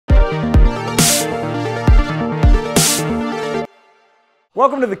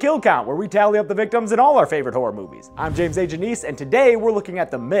Welcome to the Kill Count, where we tally up the victims in all our favorite horror movies. I'm James A. Janice, and today we're looking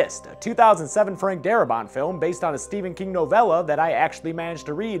at The Mist, a 2007 Frank Darabont film based on a Stephen King novella that I actually managed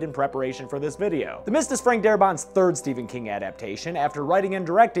to read in preparation for this video. The Mist is Frank Darabont's third Stephen King adaptation, after writing and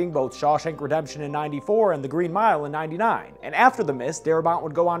directing both Shawshank Redemption in '94 and The Green Mile in '99. And after The Mist, Darabont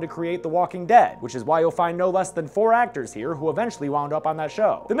would go on to create The Walking Dead, which is why you'll find no less than 4 actors here who eventually wound up on that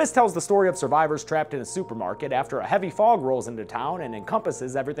show. The Mist tells the story of survivors trapped in a supermarket after a heavy fog rolls into town and encompasses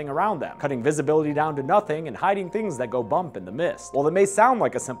everything around them, cutting visibility down to nothing and hiding things that go bump in the mist. While it may sound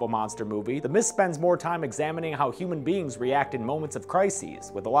like a simple monster movie, The Mist spends more time examining how human beings react in moments of crises,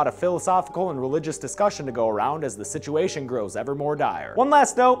 with a lot of philosophical and religious discussion to go around as the situation grows ever more dire. One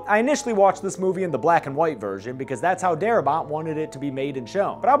last note, I initially watched this movie in the black and white version because that's how Darabont wanted it to be made and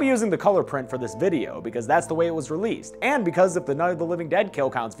shown. But I'll be using the color print for this video because that's the way it was released, and because if the Night of the Living Dead kill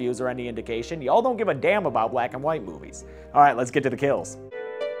counts views are any indication, y'all don't give a damn about black and white movies. Alright, let's get to the kills.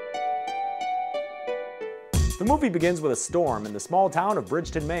 The movie begins with a storm in the small town of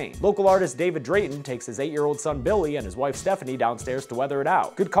Bridgeton, Maine. Local artist David Drayton takes his 8-year-old son Billy and his wife Stephanie downstairs to weather it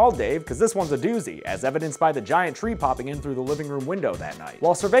out. Good call, Dave, because this one's a doozy, as evidenced by the giant tree popping in through the living room window that night.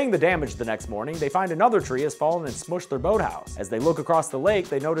 While surveying the damage the next morning, they find another tree has fallen and smushed their boathouse. As they look across the lake,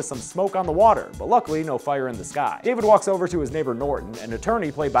 they notice some smoke on the water, but luckily no fire in the sky. David walks over to his neighbor Norton, an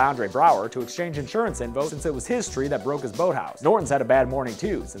attorney played by Andre Brower, to exchange insurance info since it was his tree that broke his boathouse. Norton's had a bad morning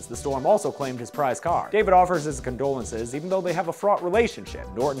too, since the storm also claimed his prized car. David offers his condolences, even though they have a fraught relationship,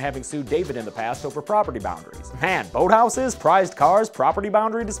 Norton having sued David in the past over property boundaries. Man, boathouses, prized cars, property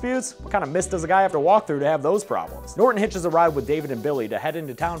boundary disputes? What kind of mist does a guy have to walk through to have those problems? Norton hitches a ride with David and Billy to head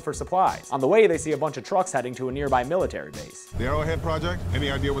into town for supplies. On the way, they see a bunch of trucks heading to a nearby military base. The Arrowhead Project? Any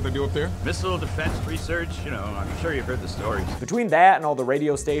idea what they do up there? Missile defense research, I'm sure you've heard the stories. Between that and all the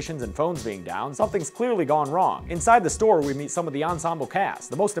radio stations and phones being down, something's clearly gone wrong. Inside the store, we meet some of the ensemble cast.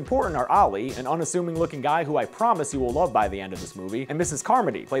 The most important are Ollie, an unassuming looking guy who I promise you will love by the end of this movie, and Mrs.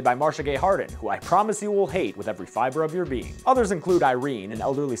 Carmody, played by Marcia Gay Harden, who I promise you will hate with every fiber of your being. Others include Irene, an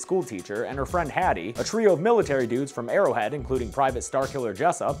elderly school teacher, and her friend Hattie, a trio of military dudes from Arrowhead, including Private Starkiller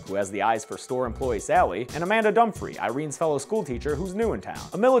Jessup, who has the eyes for store employee Sally, and Amanda Dumfrey, Irene's fellow school teacher who's new in town.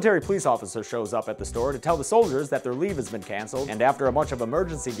 A military police officer shows up at the store to tell the soldiers that their leave has been canceled, and after a bunch of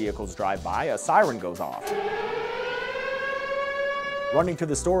emergency vehicles drive by, a siren goes off. Running to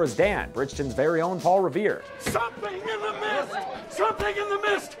the store is Dan, Bridgeton's very own Paul Revere. Something in the mist! Something in the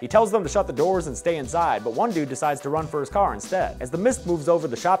mist! He tells them to shut the doors and stay inside, but one dude decides to run for his car instead. As the mist moves over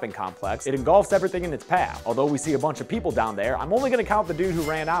the shopping complex, it engulfs everything in its path. Although we see a bunch of people down there, I'm only going to count the dude who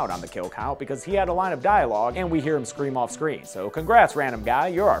ran out on the kill count because he had a line of dialogue and we hear him scream off screen. So congrats, random guy,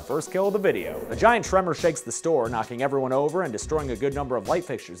 you're our first kill of the video. A giant tremor shakes the store, knocking everyone over and destroying a good number of light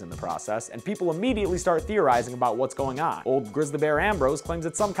fixtures in the process, and people immediately start theorizing about what's going on. Old Grizzly Bear Ambrose claims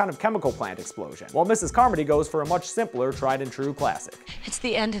it's some kind of chemical plant explosion, while Mrs. Carmody goes for a much simpler, tried and true classic. It's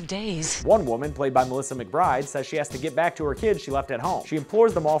the end of days. One woman, played by Melissa McBride, says she has to get back to her kids she left at home. She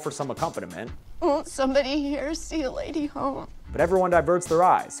implores them all for some accompaniment. Won't somebody here see a lady home? But everyone diverts their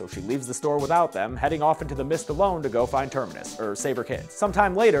eyes, so she leaves the store without them, heading off into the mist alone to go find Terminus, or save her kids.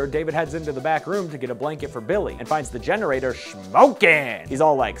 Sometime later, David heads into the back room to get a blanket for Billy, and finds the generator smoking! He's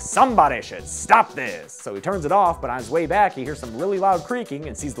all like, somebody should stop this! So he turns it off, but on his way back, he hears some really loud creaking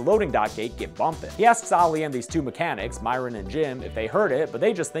and sees the loading dock gate get bumping. He asks Ollie and these two mechanics, Myron and Jim, if they heard it, but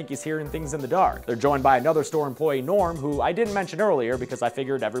they just think he's hearing things in the dark. They're joined by another store employee, Norm, who I didn't mention earlier because I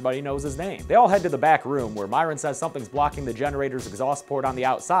figured everybody knows his name. They all head to the back room, where Myron says something's blocking the generator's exhaust port on the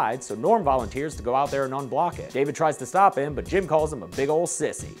outside, so Norm volunteers to go out there and unblock it. David tries to stop him, but Jim calls him a big ol'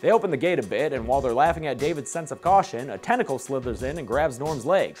 sissy. They open the gate a bit, and while they're laughing at David's sense of caution, a tentacle slithers in and grabs Norm's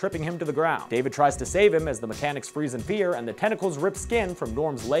leg, tripping him to the ground. David tries to save him as the mechanics freeze in fear, and the tentacles rip skin from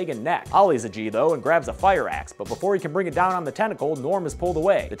Norm's leg and neck. Ollie's a G though, and grabs a fire axe, but before he can bring it down on the tentacle, Norm is pulled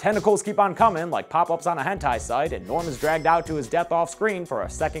away. The tentacles keep on coming, like pop-ups on a hentai site, and Norm is dragged out to his death off screen for a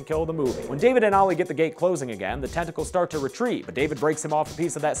second kill of the movie. When David and Ollie get the gate closing again, the tentacles start to retreat, but David breaks him off a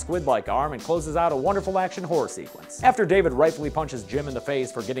piece of that squid-like arm and closes out a wonderful action horror sequence. After David rightfully punches Jim in the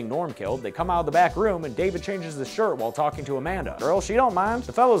face for getting Norm killed, they come out of the back room and David changes his shirt while talking to Amanda. Girl, she don't mind.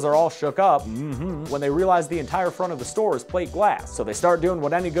 The fellows are all shook up, when they realize the entire front of the store is plate glass, so they start doing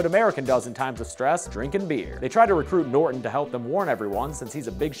what any good American does in times of stress, drinking beer. They try to recruit Norton to help them warn everyone since he's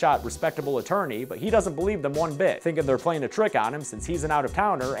a big shot, respectable attorney, but he doesn't believe them one bit, thinking they're playing a trick on him since he's an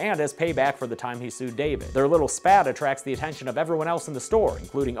out-of-towner and as payback for the time he sued David. Their little spat attracts the attention of everyone else in the store,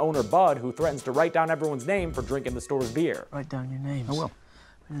 including owner Bud, who threatens to write down everyone's name for drinking the store's beer. Write down your names. I will.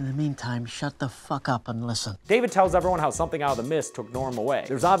 In the meantime, shut the fuck up and listen. David tells everyone how something out of the mist took Norm away.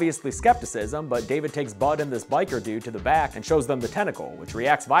 There's obviously skepticism, but David takes Bud and this biker dude to the back and shows them the tentacle, which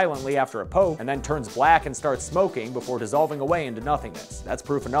reacts violently after a poke and then turns black and starts smoking before dissolving away into nothingness. That's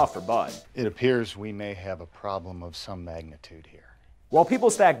proof enough for Bud. It appears we may have a problem of some magnitude here. While people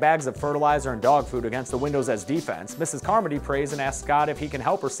stack bags of fertilizer and dog food against the windows as defense, Mrs. Carmody prays and asks God if he can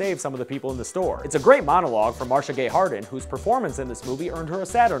help her save some of the people in the store. It's a great monologue from Marcia Gay Harden, whose performance in this movie earned her a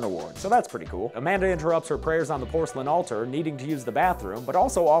Saturn Award, so that's pretty cool. Amanda interrupts her prayers on the porcelain altar, needing to use the bathroom, but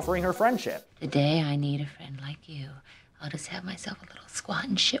also offering her friendship. The day I need a friend like you, I'll just have myself a little squat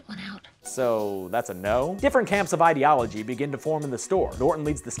and shit one out. So that's a no? Different camps of ideology begin to form in the store. Norton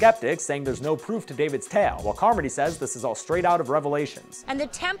leads the skeptics, saying there's no proof to David's tale, while Carmody says this is all straight out of Revelations. And the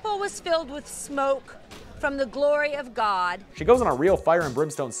temple was filled with smoke from the glory of God. She goes on a real fire and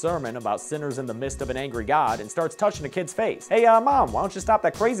brimstone sermon about sinners in the midst of an angry God and starts touching a kid's face. Hey, Mom, why don't you stop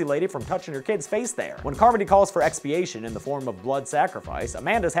that crazy lady from touching your kid's face there? When Carmody calls for expiation in the form of blood sacrifice,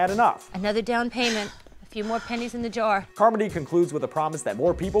 Amanda's had enough. Another down payment. A few more pennies in the jar. Carmody concludes with a promise that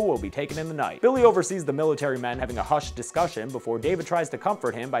more people will be taken in the night. Billy oversees the military men having a hushed discussion before David tries to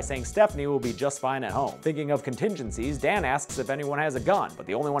comfort him by saying Stephanie will be just fine at home. Thinking of contingencies, Dan asks if anyone has a gun, but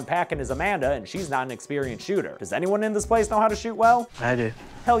the only one packing is Amanda, and she's not an experienced shooter. Does anyone in this place know how to shoot well? I do.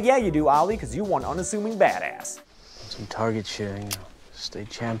 Hell yeah you do, Ollie, because you one unassuming badass. Some target shooting.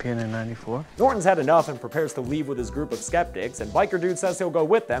 State champion in '94. Norton's had enough and prepares to leave with his group of skeptics, and Biker Dude says he'll go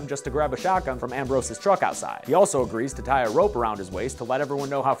with them just to grab a shotgun from Ambrose's truck outside. He also agrees to tie a rope around his waist to let everyone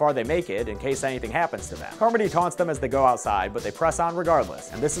know how far they make it in case anything happens to them. Carmody taunts them as they go outside, but they press on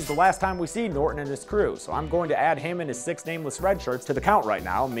regardless, and this is the last time we see Norton and his crew, so I'm going to add him and his 6 nameless red shirts to the count right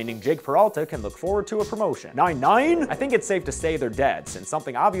now, meaning Jake Peralta can look forward to a promotion. 9-9? I think it's safe to say they're dead, since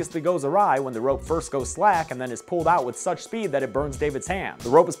something obviously goes awry when the rope first goes slack and then is pulled out with such speed that it burns David's hand. The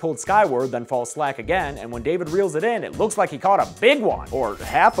rope is pulled skyward, then falls slack again, and when David reels it in, it looks like he caught a big one, or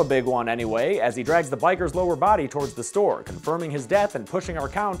half a big one anyway, as he drags the biker's lower body towards the store, confirming his death and pushing our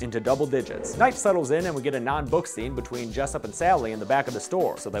count into double digits. Night settles in and we get a non-book scene between Jessup and Sally in the back of the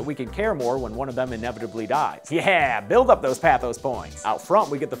store, so that we can care more when one of them inevitably dies. Yeah, build up those pathos points. Out front,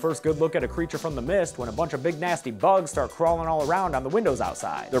 we get the first good look at a creature from the mist when a bunch of big nasty bugs start crawling all around on the windows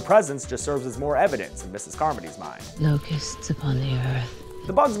outside. Their presence just serves as more evidence in Mrs. Carmody's mind. Locusts upon the earth.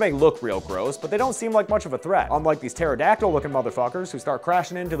 The bugs may look real gross, but they don't seem like much of a threat, unlike these pterodactyl-looking motherfuckers who start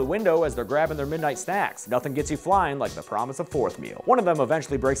crashing into the window as they're grabbing their midnight snacks. Nothing gets you flying like the promise of fourth meal. One of them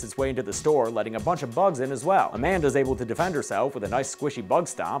eventually breaks its way into the store, letting a bunch of bugs in as well. Amanda's able to defend herself with a nice squishy bug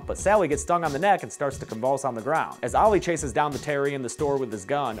stomp, but Sally gets stung on the neck and starts to convulse on the ground. As Ollie chases down the Terry in the store with his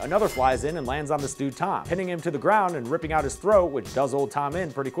gun, another flies in and lands on this dude Tom, pinning him to the ground and ripping out his throat, which does old Tom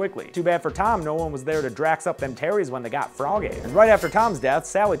in pretty quickly. Too bad for Tom, no one was there to drax up them Terrys when they got froggy. And right after Tom's death,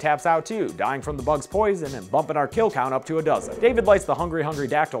 Sally taps out too, dying from the bug's poison and bumping our kill count up to a dozen. David lights the hungry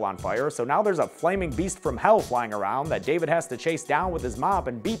dactyl on fire, so now there's a flaming beast from hell flying around that David has to chase down with his mop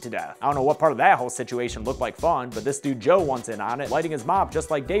and beat to death. I don't know what part of that whole situation looked like fun, but this dude Joe wants in on it, lighting his mop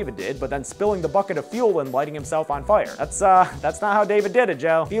just like David did, but then spilling the bucket of fuel and lighting himself on fire. That's not how David did it,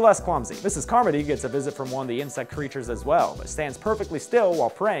 Joe. Be less clumsy. Mrs. Carmody gets a visit from one of the insect creatures as well, but stands perfectly still while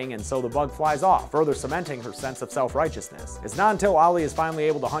praying, and so the bug flies off, further cementing her sense of self-righteousness. It's not until Ollie is finally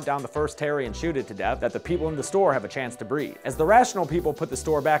able to hunt down the first Terry and shoot it to death that the people in the store have a chance to breathe. As the rational people put the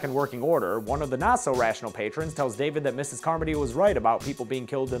store back in working order, one of the not-so-rational patrons tells David that Mrs. Carmody was right about people being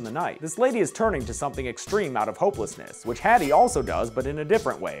killed in the night. This lady is turning to something extreme out of hopelessness, which Hattie also does, but in a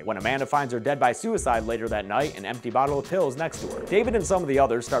different way, when Amanda finds her dead by suicide later that night, an empty bottle of pills next to her. David and some of the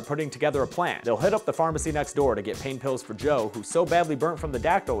others start putting together a plan. They'll hit up the pharmacy next door to get pain pills for Joe, who's so badly burnt from the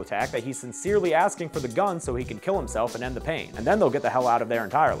dactyl attack that he's sincerely asking for the gun so he can kill himself and end the pain. And then they'll get the hell out of there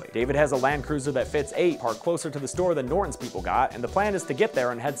entirely. David has a Land Cruiser that fits 8 parked closer to the store than Norton's people got, and the plan is to get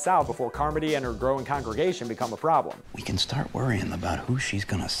there and head south before Carmody and her growing congregation become a problem. We can start worrying about who she's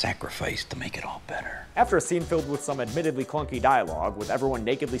gonna sacrifice to make it all better. After a scene filled with some admittedly clunky dialogue, with everyone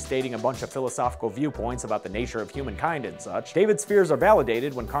nakedly stating a bunch of philosophical viewpoints about the nature of humankind and such, David's fears are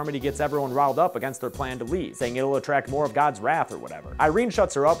validated when Carmody gets everyone riled up against their plan to leave, saying it'll attract more of God's wrath or whatever. Irene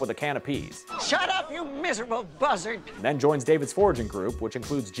shuts her up with a can of peas. Shut up, you miserable buzzard! And then joins David's foraging group, which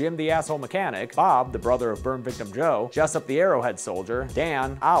includes Jim the asshole mechanic, Bob, the brother of burn victim Joe, Jessup the arrowhead soldier,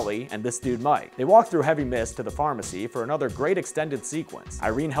 Dan, Ollie, and this dude Mike. They walk through heavy mist to the pharmacy for another great extended sequence.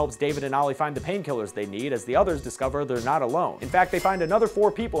 Irene helps David and Ollie find the painkillers they need as the others discover they're not alone. In fact, they find another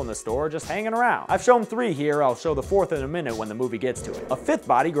 4 people in the store just hanging around. I've shown 3 here, I'll show the 4th in a minute when the movie gets to it. A 5th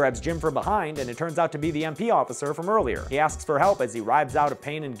body grabs Jim from behind, and it turns out to be the MP officer from earlier. He asks for help as he writhes out of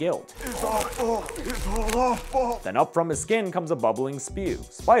pain and guilt. It's all awful. Then up from his skin comes a bubbling crawling spew.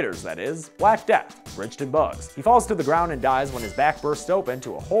 Spiders, that is. Black Death, bridged in bugs. He falls to the ground and dies when his back bursts open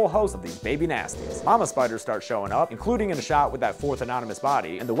to a whole host of these baby nasties. Mama spiders start showing up, including in a shot with that fourth anonymous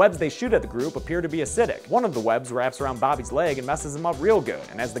body, and the webs they shoot at the group appear to be acidic. One of the webs wraps around Bobby's leg and messes him up real good,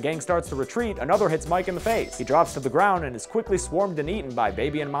 and as the gang starts to retreat, another hits Mike in the face. He drops to the ground and is quickly swarmed and eaten by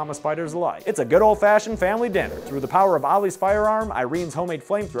baby and mama spiders alike. It's a good old-fashioned family dinner. Through the power of Ollie's firearm, Irene's homemade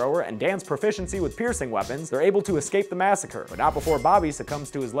flamethrower, and Dan's proficiency with piercing weapons, they're able to escape the massacre, but not before Bobby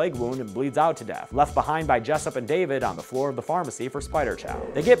succumbs to his leg wound and bleeds out to death, left behind by Jessup and David on the floor of the pharmacy for spider chow.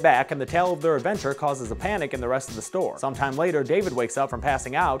 They get back, and the tale of their adventure causes a panic in the rest of the store. Sometime later, David wakes up from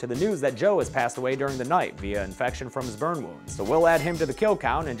passing out to the news that Joe has passed away during the night via infection from his burn wounds. So we'll add him to the kill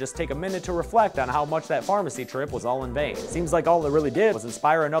count and just take a minute to reflect on how much that pharmacy trip was all in vain. Seems like all it really did was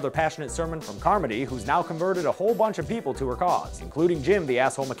inspire another passionate sermon from Carmody, who's now converted a whole bunch of people to her cause, including Jim, the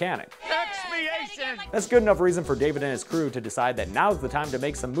asshole mechanic. That's good enough reason for David and his crew to decide that now's the time to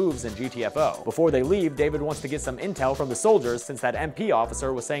make some moves in GTFO. Before they leave, David wants to get some intel from the soldiers since that MP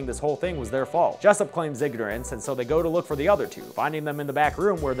officer was saying this whole thing was their fault. Jessup claims ignorance, and so they go to look for the other two, finding them in the back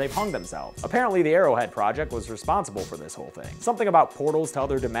room where they've hung themselves. Apparently the Arrowhead Project was responsible for this whole thing. Something about portals to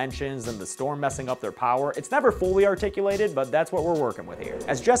other dimensions and the storm messing up their power. It's never fully articulated, but that's what we're working with here.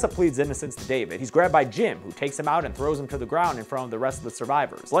 As Jessup pleads innocence to David, he's grabbed by Jim, who takes him out and throws him to the ground in front of the rest of the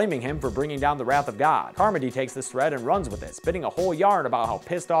survivors, blaming him for bringing down the wrath of God. Carmody takes this thread and runs with it, spitting a whole yarn about how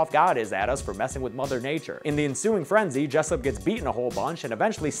pissed off God is at us for messing with Mother Nature. In the ensuing frenzy, Jessup gets beaten a whole bunch and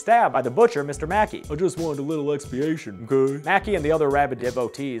eventually stabbed by the butcher, Mr. Mackey. I just wanted a little expiation, okay? Mackey and the other rabid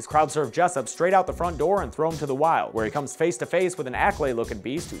devotees crowd serve Jessup straight out the front door and throw him to the wild, where he comes face to face with an MacLeod-looking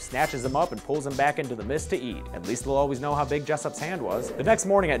beast who snatches him up and pulls him back into the mist to eat. At least they'll always know how big Jessup's hand was. The next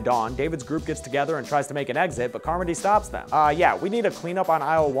morning at dawn, David's group gets together and tries to make an exit, but Carmody stops them. Yeah, we need a cleanup on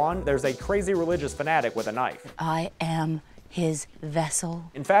aisle 1. There's a crazy religious fanatic with a knife. I am his vessel.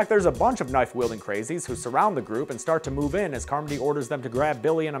 In fact, there's a bunch of knife-wielding crazies who surround the group and start to move in as Carmody orders them to grab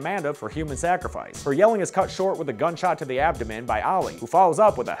Billy and Amanda for human sacrifice. Her yelling is cut short with a gunshot to the abdomen by Ollie, who follows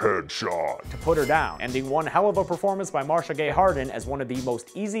up with a headshot to put her down, ending one hell of a performance by Marcia Gay Harden as one of the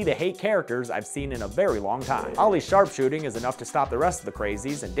most easy-to-hate characters I've seen in a very long time. Ollie's sharpshooting is enough to stop the rest of the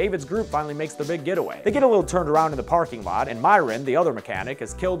crazies, and David's group finally makes their big getaway. They get a little turned around in the parking lot, and Myron, the other mechanic,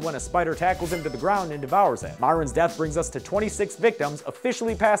 is killed when a spider tackles him to the ground and devours him. Myron's death brings us to 26 victims,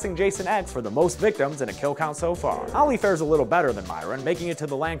 officially passing Jason X for the most victims in a kill count so far. Ollie fares a little better than Myron, making it to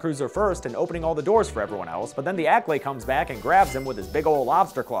the Land Cruiser first and opening all the doors for everyone else, but then the Ackley comes back and grabs him with his big old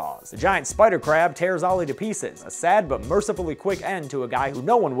lobster claws. The giant spider crab tears Ollie to pieces, a sad but mercifully quick end to a guy who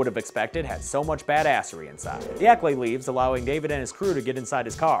no one would have expected had so much badassery inside. The Ackley leaves, allowing David and his crew to get inside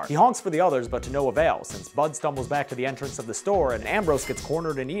his car. He honks for the others, but to no avail, since Bud stumbles back to the entrance of the store and Ambrose gets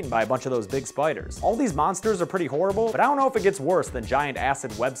cornered and eaten by a bunch of those big spiders. All these monsters are pretty horrible, but I don't know if it gets worse than giant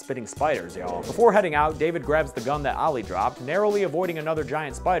acid web-spitting spiders, y'all. Before heading out, David grabs the gun that Ollie dropped, narrowly avoiding another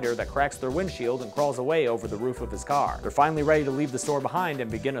giant spider that cracks their windshield and crawls away over the roof of his car. They're finally ready to leave the store behind and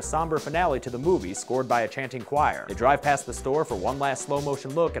begin a somber finale to the movie scored by a chanting choir. They drive past the store for one last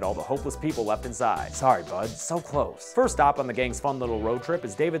slow-motion look at all the hopeless people left inside. Sorry, bud, so close. First stop on the gang's fun little road trip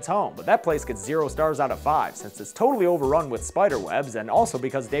is David's home, but that place gets 0 stars out of 5 since it's totally overrun with spider webs and also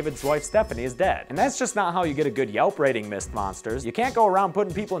because David's wife Stephanie is dead. And that's just not how you get a good Yelp rating, Mist Monsters. You can't go around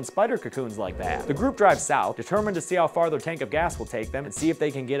putting people in spider cocoons like that. The group drives south, determined to see how far their tank of gas will take them and see if they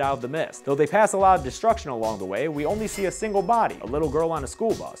can get out of the mist. Though they pass a lot of destruction along the way, we only see a single body, a little girl on a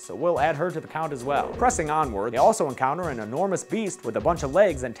school bus, so we'll add her to the count as well. Pressing onward, they also encounter an enormous beast with a bunch of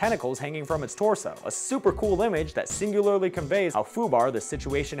legs and tentacles hanging from its torso, a super cool image that singularly conveys how foobar the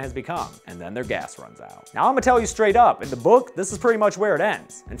situation has become, and then their gas runs out. Now I'm gonna tell you straight up, in the book, this is pretty much where it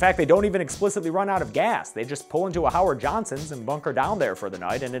ends. In fact, they don't even explicitly run out of gas, they just pull into a Howard Johnson's and bunker down there for the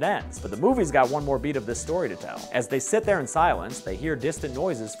night and it ends. But the movie's got one more beat of this story to tell. As they sit there in silence, they hear distant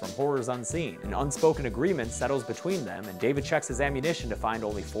noises from horrors unseen. An unspoken agreement settles between them, and David checks his ammunition to find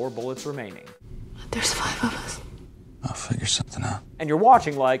only 4 bullets remaining. There's 5 of us. I'll figure something out. And you're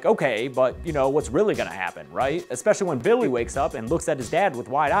watching like, okay, but you know, what's really gonna happen, right? Especially when Billy wakes up and looks at his dad with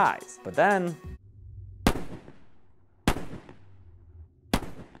wide eyes. But then...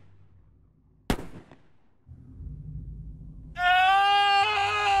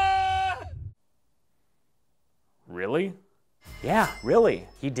 Really? Yeah, really.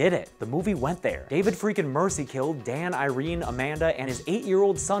 He did it. The movie went there. David freaking mercy killed Dan, Irene, Amanda, and his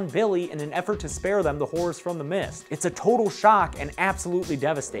 8-year-old son Billy in an effort to spare them the horrors from the mist. It's a total shock and absolutely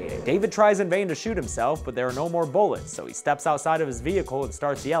devastating. David tries in vain to shoot himself, but there are no more bullets, so he steps outside of his vehicle and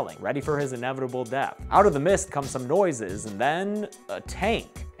starts yelling, ready for his inevitable death. Out of the mist come some noises, and then a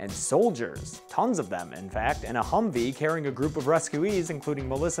tank. and soldiers, tons of them in fact, and a Humvee carrying a group of rescuees including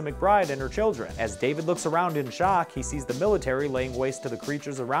Melissa McBride and her children. As David looks around in shock, he sees the military laying waste to the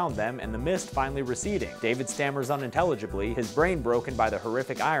creatures around them and the mist finally receding. David stammers unintelligibly, his brain broken by the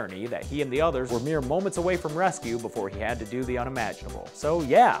horrific irony that he and the others were mere moments away from rescue before he had to do the unimaginable. So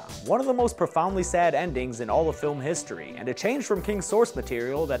yeah, one of the most profoundly sad endings in all of film history, and a change from King's source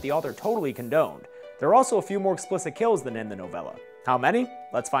material that the author totally condoned. There are also a few more explicit kills than in the novella. How many?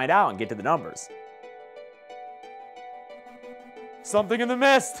 Let's find out and get to the numbers. Something in the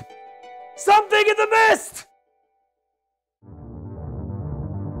mist! Something in the mist!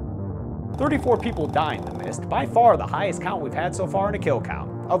 34 people die in the mist, by far the highest count we've had so far in a kill count.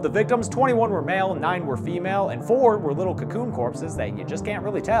 Of the victims, 21 were male, 9 were female, and 4 were little cocoon corpses that you just can't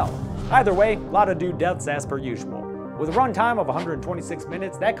really tell. Either way, a lot of dude deaths as per usual. With a runtime of 126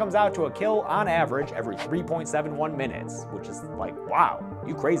 minutes, that comes out to a kill on average every 3.71 minutes, which is like, wow,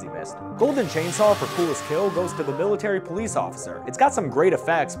 you crazy mist. Golden Chainsaw for coolest kill goes to the military police officer. It's got some great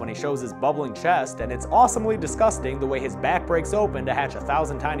effects when he shows his bubbling chest, and it's awesomely disgusting the way his back breaks open to hatch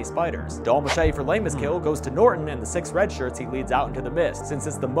 1,000 tiny spiders. Dull Machete for lamest kill goes to Norton and the 6 red shirts he leads out into the mist, since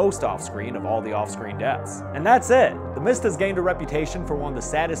it's the most off-screen of all the off-screen deaths. And that's it. The Mist has gained a reputation for one of the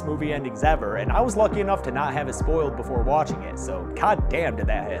saddest movie endings ever, and I was lucky enough to not have it spoiled before watching it, so goddamn did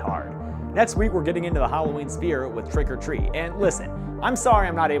that hit hard. Next week we're getting into the Halloween spirit with Trick or Treat, and listen, I'm sorry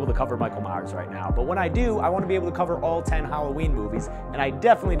I'm not able to cover Michael Myers right now, but when I do, I want to be able to cover all 10 Halloween movies, and I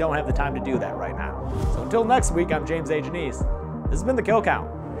definitely don't have the time to do that right now. So until next week, I'm James A. Janice. This has been The Kill Count.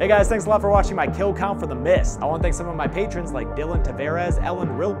 Hey guys, thanks a lot for watching my kill count for The Mist. I want to thank some of my patrons like Dylan Tavares, Ellen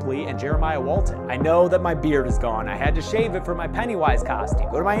Rilpley, and Jeremiah Walton. I know that my beard is gone. I had to shave it for my Pennywise costume.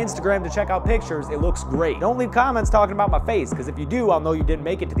 Go to my Instagram to check out pictures. It looks great. Don't leave comments talking about my face, because if you do, I'll know you didn't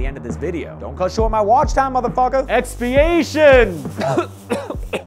make it to the end of this video. Don't cut short my watch time, motherfucker. Expiation!